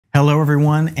Hello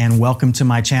everyone and welcome to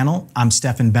my channel. I'm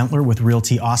Stephen Bentler with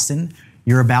Realty Austin.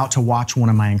 You're about to watch one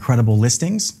of my incredible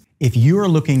listings. If you are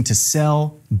looking to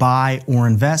sell, buy, or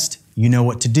invest, you know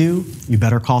what to do. You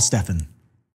better call Stephen.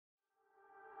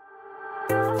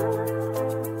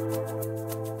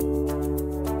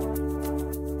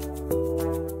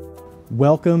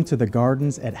 Welcome to the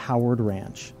gardens at Howard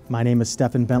Ranch. My name is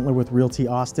Stephen Bentler with Realty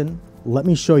Austin. Let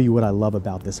me show you what I love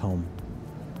about this home.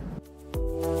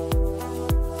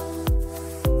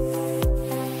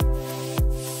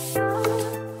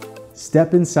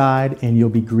 Step inside and you'll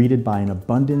be greeted by an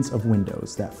abundance of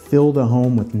windows that fill the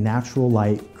home with natural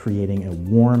light, creating a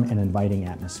warm and inviting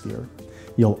atmosphere.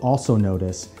 You'll also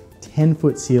notice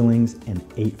 10-foot ceilings and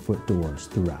 8-foot doors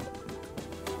throughout.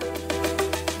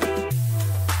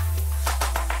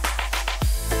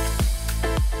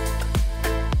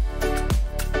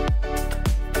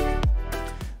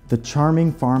 The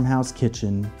charming farmhouse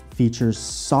kitchen features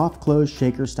soft close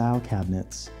shaker style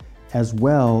cabinets, as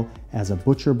well as a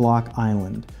butcher block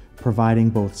island, providing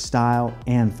both style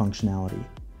and functionality.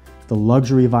 The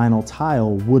luxury vinyl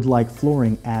tile wood-like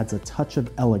flooring adds a touch of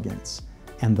elegance,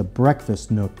 and the breakfast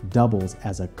nook doubles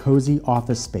as a cozy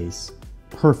office space,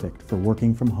 perfect for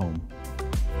working from home.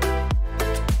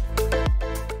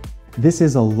 This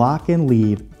is a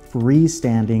lock-and-leave,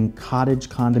 freestanding cottage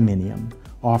condominium,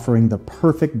 offering the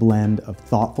perfect blend of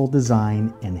thoughtful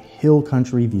design and hill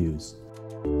country views.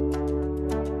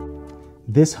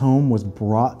 This home was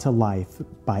brought to life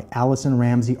by Allison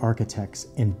Ramsey Architects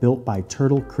and built by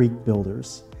Turtle Creek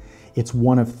Builders. It's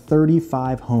one of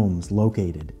 35 homes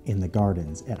located in the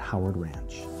gardens at Howard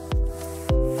Ranch.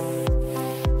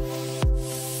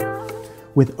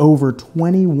 With over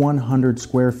 2,100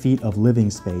 square feet of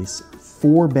living space,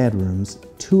 4 bedrooms,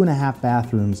 2.5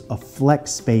 bathrooms, a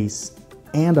flex space,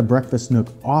 and a breakfast nook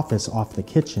office off the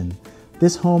kitchen,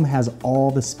 this home has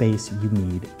all the space you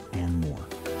need and more.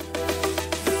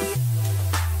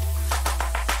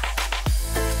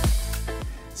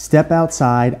 Step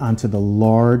outside onto the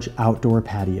large outdoor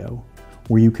patio,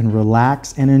 where you can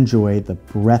relax and enjoy the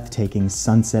breathtaking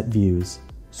sunset views,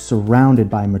 surrounded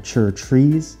by mature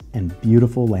trees and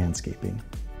beautiful landscaping.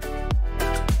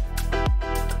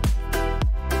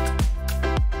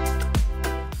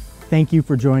 Thank you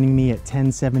for joining me at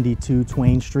 1072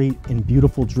 Twain Street in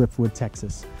beautiful Driftwood,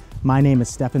 Texas. My name is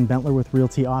Stephen Bentler with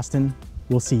Realty Austin.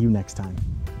 We'll see you next time.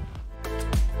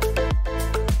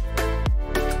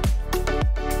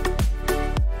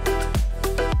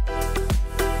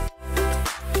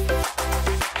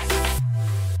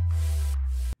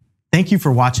 Thank you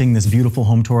for watching this beautiful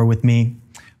home tour with me.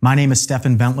 My name is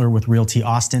Stephen Bentler with Realty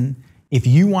Austin. If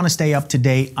you want to stay up to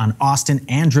date on Austin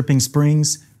and Dripping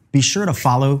Springs, be sure to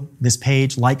follow this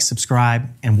page, like, subscribe,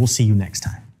 and we'll see you next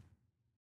time.